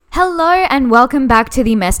Hello and welcome back to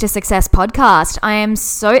the Mess to Success podcast. I am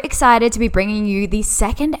so excited to be bringing you the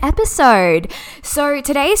second episode. So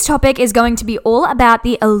today's topic is going to be all about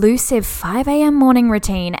the elusive 5 a.m. morning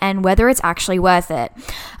routine and whether it's actually worth it.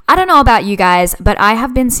 I don't know about you guys, but I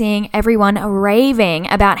have been seeing everyone raving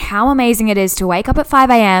about how amazing it is to wake up at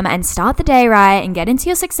 5 a.m. and start the day right and get into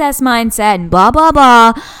your success mindset and blah, blah,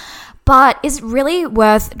 blah. But is it really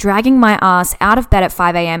worth dragging my ass out of bed at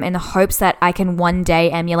 5 a.m. in the hopes that I can one day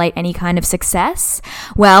emulate any kind of success?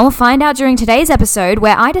 Well, find out during today's episode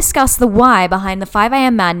where I discuss the why behind the 5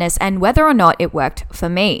 a.m. madness and whether or not it worked for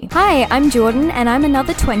me. Hi, I'm Jordan and I'm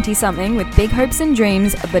another 20-something with big hopes and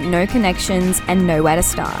dreams but no connections and nowhere to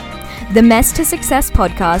start. The Mess to Success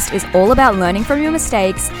podcast is all about learning from your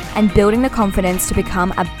mistakes and building the confidence to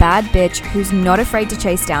become a bad bitch who's not afraid to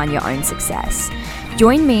chase down your own success.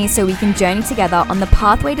 Join me so we can journey together on the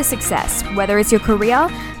pathway to success, whether it's your career,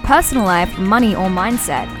 personal life, money, or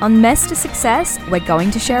mindset. On Mess to Success, we're going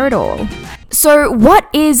to share it all. So what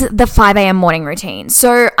is the 5 a.m. morning routine?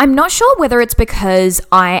 So I'm not sure whether it's because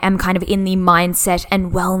I am kind of in the mindset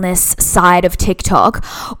and wellness side of TikTok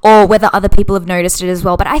or whether other people have noticed it as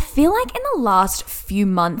well. But I feel like in the last few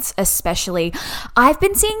months especially, I've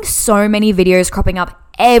been seeing so many videos cropping up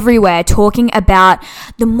everywhere talking about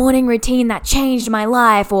the morning routine that changed my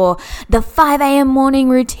life, or the 5 a.m. morning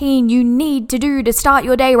routine you need to do to start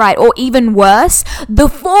your day right, or even worse, the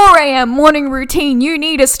 4 a.m. morning routine you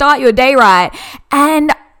need to start your day right.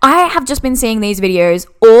 And I have just been seeing these videos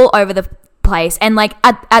all over the place, and like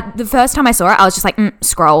at the first time I saw it, I was just like,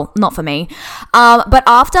 scroll, not for me. But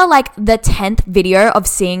after like the 10th video of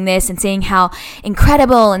seeing this and seeing how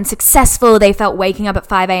incredible and successful they felt waking up at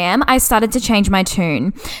 5 a.m., I started to change my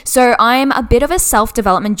tune. So I'm a bit of a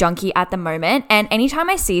self-development junkie at the moment, and anytime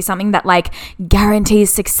I see something that like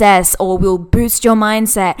guarantees success or will boost your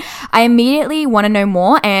mindset, I immediately want to know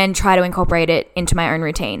more and try to incorporate it into my own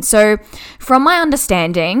routine. So from my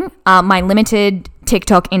understanding, my limited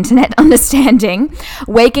TikTok internet understanding,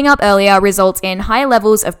 waking up earlier results in higher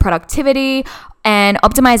levels of productivity and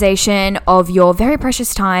optimization of your very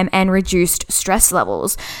precious time and reduced stress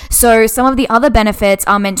levels. So some of the other benefits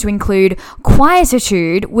are meant to include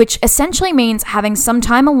quietude, which essentially means having some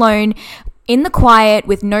time alone in the quiet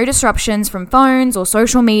with no disruptions from phones or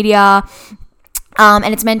social media. And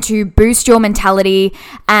it's meant to boost your mentality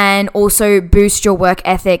and also boost your work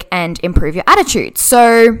ethic and improve your attitude.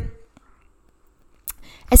 So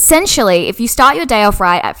essentially, if you start your day off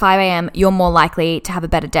right at 5 a.m., you're more likely to have a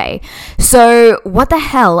better day. So what the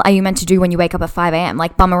hell are you meant to do when you wake up at 5 a.m.?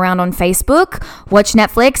 Like bum around on Facebook, watch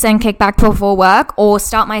Netflix and kick back before work, or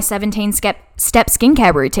start my 17-step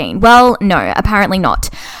skincare routine? Well, no, apparently not.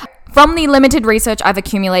 From the limited research I've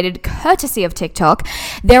accumulated courtesy of TikTok,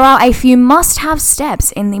 there are a few must-have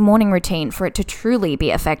steps in the morning routine for it to truly be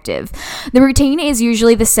effective. The routine is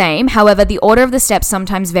usually the same, however, the order of the steps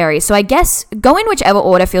sometimes varies. So I guess go in whichever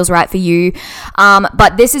order feels right for you.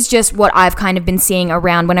 But this is just what I've kind of been seeing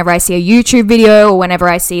around whenever I see a YouTube video or whenever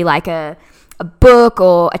I see like a book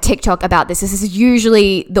or a TikTok about this. This is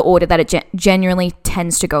usually the order that it genuinely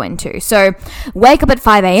tends to go into. So wake up at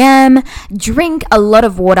 5 a.m., drink a lot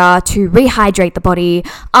of water to rehydrate the body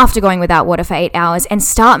after going without water for 8 hours, and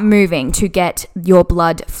start moving to get your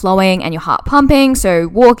blood flowing and your heart pumping. So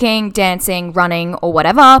walking, dancing, running, or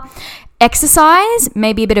whatever. Exercise,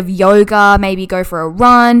 maybe a bit of yoga, maybe go for a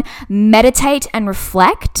run, meditate and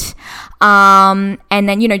reflect. And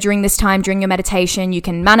then, during this time, during your meditation, you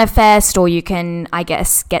can manifest, or you can, I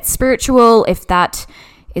guess, get spiritual if that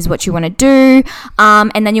is what you want to do.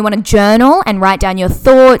 And then you want to journal and write down your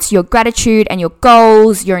thoughts, your gratitude and your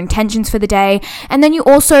goals, your intentions for the day. And then you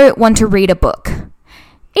also want to read a book.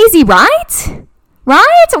 Easy, right?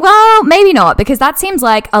 Right? Well, maybe not, because that seems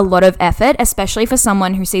like a lot of effort, especially for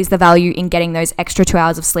someone who sees the value in getting those extra 2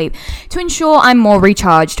 hours of sleep to ensure I'm more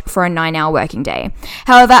recharged for a 9-hour working day.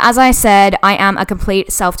 However, as I said, I am a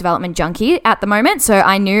complete self-development junkie at the moment, so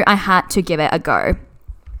I knew I had to give it a go.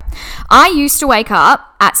 I used to wake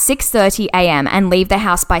up at 6:30 a.m. and leave the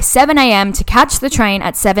house by 7 a.m. to catch the train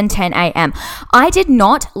at 7:10 a.m. I did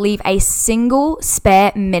not leave a single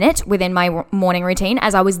spare minute within my morning routine,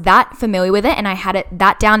 as I was that familiar with it and I had it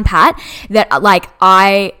that down pat that like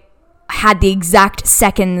I had the exact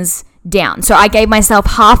seconds down. So I gave myself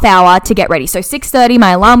half hour to get ready. So 6:30,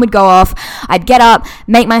 my alarm would go off. I'd get up,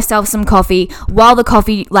 make myself some coffee. While the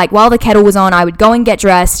kettle was on, I would go and get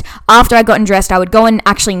dressed. After I gotten dressed, I would go and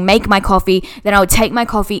actually make my coffee. Then I would take my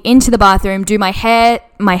coffee into the bathroom, do my hair,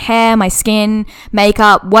 my skin,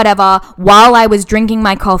 makeup, whatever, while I was drinking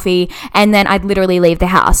my coffee. And then I'd literally leave the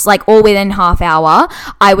house. Like all within half hour,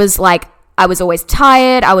 I was like I was always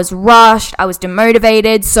tired, I was rushed, I was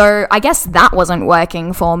demotivated. So I guess that wasn't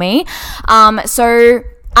working for me. So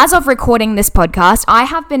as of recording this podcast, I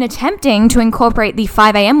have been attempting to incorporate the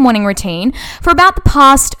 5 a.m. morning routine for about the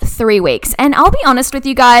past 3 weeks. And I'll be honest with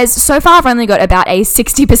you guys, so far I've only got about a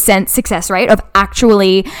 60% success rate of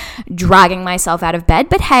actually dragging myself out of bed.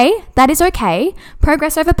 But hey, that is okay.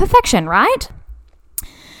 Progress over perfection, right?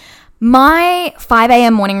 My 5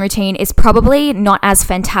 a.m. morning routine is probably not as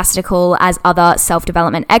fantastical as other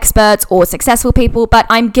self-development experts or successful people, but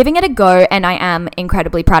I'm giving it a go and I am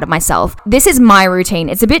incredibly proud of myself. This is my routine.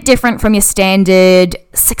 It's a bit different from your standard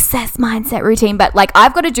success mindset routine, but like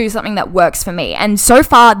I've got to do something that works for me. And so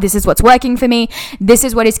far, this is what's working for me. This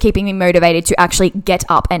is what is keeping me motivated to actually get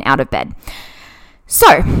up and out of bed.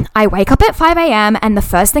 So I wake up at 5 a.m. and the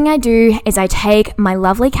first thing I do is I take my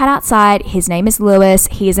lovely cat outside. His name is Lewis.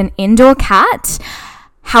 He is an indoor cat.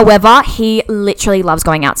 However, he literally loves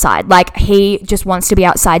going outside. Like, he just wants to be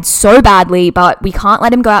outside so badly, but we can't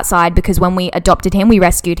let him go outside because when we adopted him, we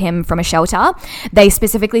rescued him from a shelter. They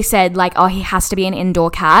specifically said, like, oh, he has to be an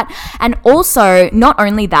indoor cat. And also, not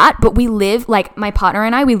only that, but we live, like, my partner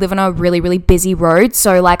and I, we live on a really, really busy road.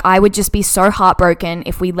 So, like, I would just be so heartbroken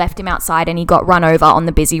if we left him outside and he got run over on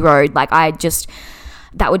the busy road. Like,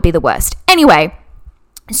 that would be the worst. Anyway,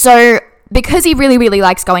 so because he really, really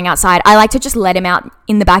likes going outside, I like to just let him out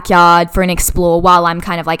in the backyard for an explore while I'm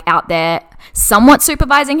kind of like out there somewhat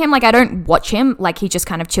supervising him. Like, I don't watch him, like he just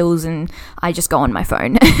kind of chills and I just go on my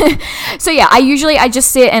phone. So yeah, I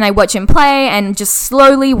just sit and I watch him play and just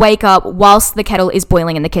slowly wake up whilst the kettle is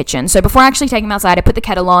boiling in the kitchen. So before I actually take him outside, I put the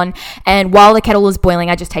kettle on, and while the kettle is boiling,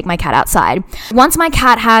 I just take my cat outside. Once my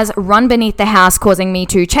cat has run beneath the house, causing me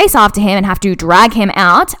to chase after him and have to drag him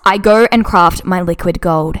out, I go and craft my liquid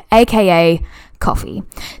gold, aka coffee.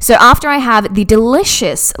 So after I have the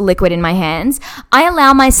delicious liquid in my hands, I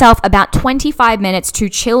allow myself about 25 minutes to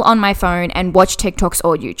chill on my phone and watch TikToks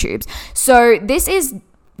or YouTubes. So this is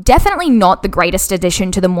definitely not the greatest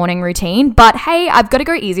addition to the morning routine, but hey, I've got to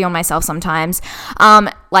go easy on myself sometimes. I'm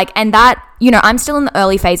still in the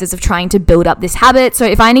early phases of trying to build up this habit. So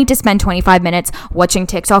if I need to spend 25 minutes watching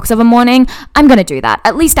TikToks of a morning, I'm going to do that.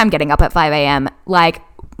 At least I'm getting up at 5 a.m. Like,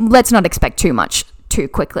 let's not expect too much too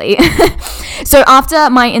quickly. So after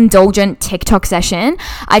my indulgent TikTok session,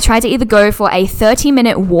 I try to either go for a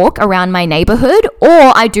 30-minute walk around my neighborhood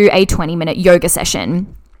or I do a 20-minute yoga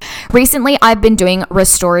session. Recently, I've been doing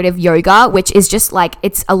restorative yoga, which is just like,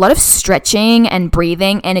 it's a lot of stretching and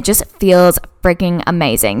breathing, and it just feels freaking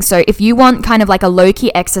amazing. So if you want kind of like a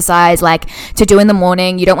low-key exercise like to do in the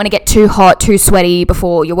morning, you don't want to get too hot, too sweaty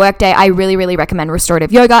before your workday, I really, really recommend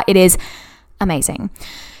restorative yoga. It is amazing.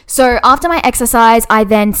 So after my exercise, I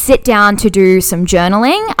then sit down to do some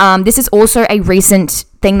journaling. This is also a recent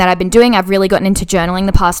thing that I've been doing. I've really gotten into journaling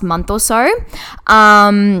the past month or so.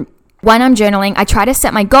 When I'm journaling, I try to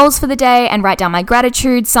set my goals for the day and write down my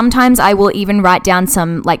gratitude. Sometimes I will even write down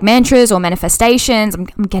some like mantras or manifestations. I'm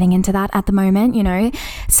getting into that at the moment,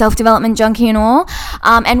 self-development junkie and all.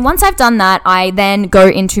 And once I've done that, I then go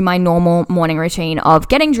into my normal morning routine of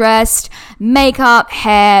getting dressed, makeup,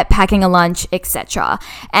 hair, packing a lunch, etc.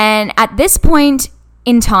 And at this point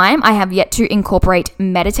in time, I have yet to incorporate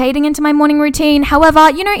meditating into my morning routine. However,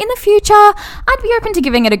 in the future, I'd be open to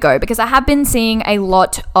giving it a go because I have been seeing a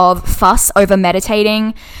lot of fuss over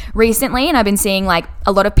meditating recently, and I've been seeing like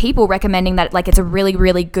a lot of people recommending that like it's a really,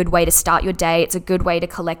 really good way to start your day. It's a good way to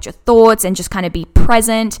collect your thoughts and just kind of be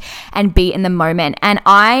present and be in the moment. And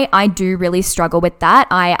I do really struggle with that.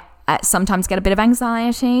 I sometimes get a bit of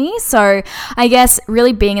anxiety. So I guess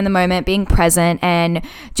really being in the moment, being present, and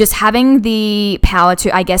just having the power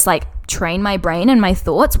to, I guess, like train my brain and my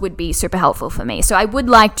thoughts would be super helpful for me. So I would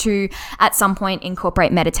like to at some point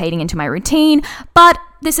incorporate meditating into my routine, but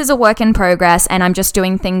this is a work in progress, and I'm just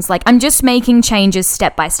doing things like I'm just making changes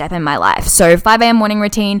step by step in my life. So 5 a.m. morning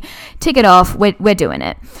routine, tick it off. We're doing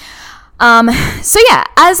it. So yeah,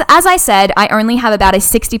 as I said, I only have about a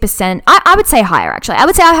 60%, I would say higher actually. I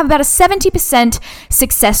would say I have about a 70%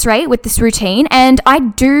 success rate with this routine, and I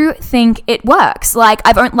do think it works. Like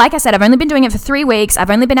I said, I've only been doing it for 3 weeks.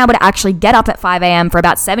 I've only been able to actually get up at 5 a.m. for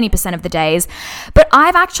about 70% of the days, but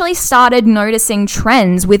I've actually started noticing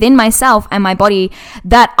trends within myself and my body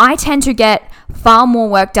that I tend to get far more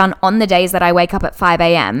work done on the days that I wake up at 5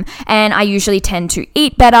 a.m. And I usually tend to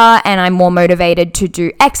eat better, and I'm more motivated to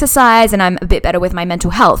do exercise, and I'm a bit better with my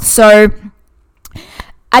mental health. So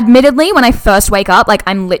admittedly, when I first wake up, like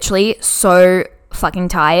I'm literally so fucking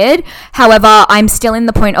tired. However, I'm still in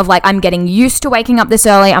the point of like, I'm getting used to waking up this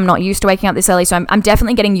early. I'm not used to waking up this early. So I'm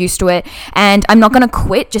definitely getting used to it, and I'm not going to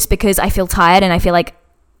quit just because I feel tired and I feel like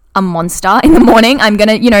a monster in the morning. I'm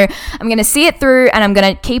going to see it through and I'm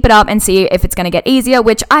going to keep it up and see if it's going to get easier,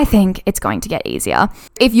 which I think it's going to get easier.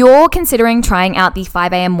 If you're considering trying out the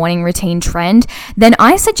 5 a.m. morning routine trend, then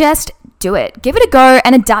I suggest do it. Give it a go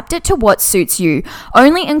and adapt it to what suits you.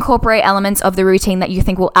 Only incorporate elements of the routine that you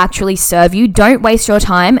think will actually serve you. Don't waste your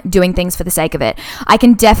time doing things for the sake of it. I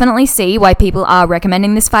can definitely see why people are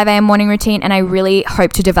recommending this 5 a.m. morning routine, and I really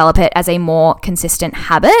hope to develop it as a more consistent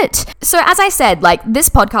habit. So as I said, this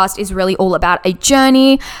podcast is really all about a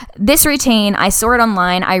journey. This routine, I saw it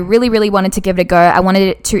online. I really, really wanted to give it a go. I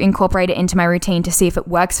wanted to incorporate it into my routine to see if it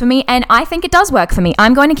works for me, and I think it does work for me.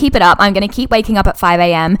 I'm going to keep it up. I'm going to keep waking up at 5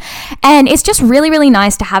 a.m. And it's just really, really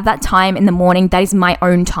nice to have that time in the morning that is my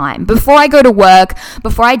own time. Before I go to work,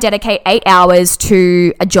 before I dedicate 8 hours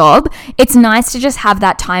to a job, it's nice to just have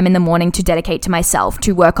that time in the morning to dedicate to myself,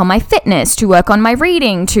 to work on my fitness, to work on my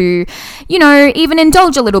reading, to, even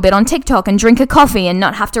indulge a little bit on TikTok and drink a coffee and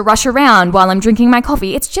not have to rush around while I'm drinking my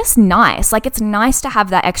coffee. It's just nice. It's nice to have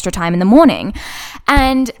that extra time in the morning.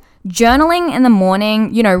 And journaling in the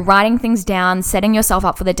morning, writing things down, setting yourself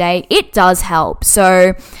up for the day, it does help.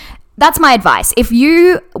 So that's my advice. If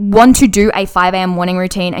you want to do a 5 a.m. morning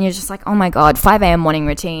routine and you're just like, oh my God, 5 a.m. morning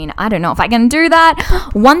routine, I don't know if I can do that.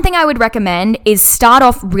 One thing I would recommend is start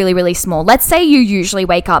off really, really small. Let's say you usually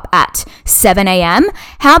wake up at 7 a.m.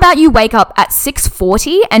 How about you wake up at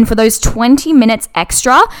 6:40 and for those 20 minutes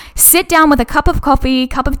extra, sit down with a cup of coffee,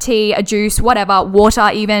 cup of tea, a juice, whatever, water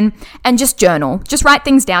even, and just journal. Just write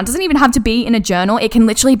things down. It doesn't even have to be in a journal. It can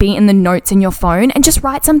literally be in the notes in your phone, and just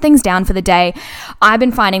write some things down for the day. I've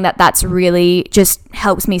been finding that that's really just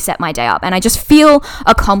helps me set my day up, and I just feel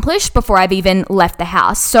accomplished before I've even left the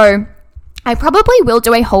house. So I probably will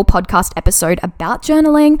do a whole podcast episode about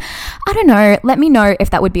journaling. I don't know. Let me know if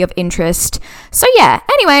that would be of interest. So yeah,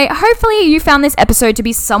 anyway, hopefully you found this episode to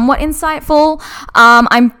be somewhat insightful.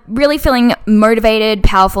 I'm really feeling motivated,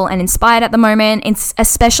 powerful, and inspired at the moment,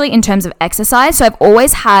 especially in terms of exercise. So I've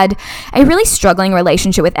always had a really struggling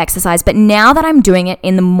relationship with exercise, but now that I'm doing it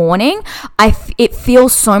in the morning, it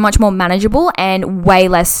feels so much more manageable and way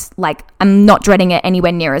less I'm not dreading it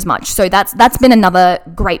anywhere near as much. So that's been another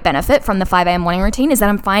great benefit from the 5 a.m. morning routine, is that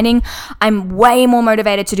I'm finding I'm way more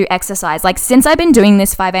motivated to do exercise. Since I've been doing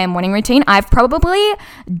this 5 a.m. morning routine, I've probably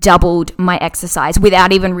doubled my exercise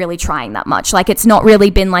without even really trying that much. It's not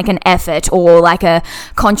really been an effort or a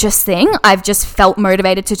conscious thing. I've just felt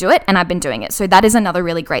motivated to do it, and I've been doing it. So that is another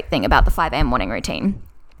really great thing about the 5 a.m. morning routine.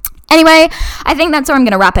 Anyway, I think that's where I'm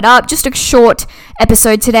going to wrap it up. Just a short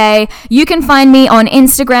episode today. You can find me on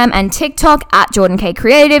Instagram and TikTok at Jordan K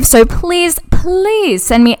Creative. So please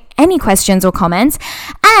send me any questions or comments.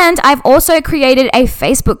 And I've also created a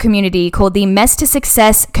Facebook community called the Mess to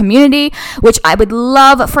Success community, which I would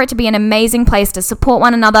love for it to be an amazing place to support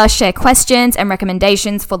one another, share questions and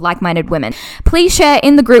recommendations for like-minded women. Please share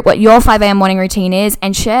in the group what your 5 a.m. morning routine is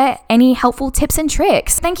and share any helpful tips and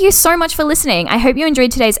tricks. Thank you so much for listening. I hope you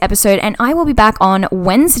enjoyed today's episode, and I will be back on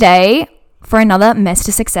Wednesday for another Mess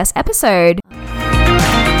to Success episode.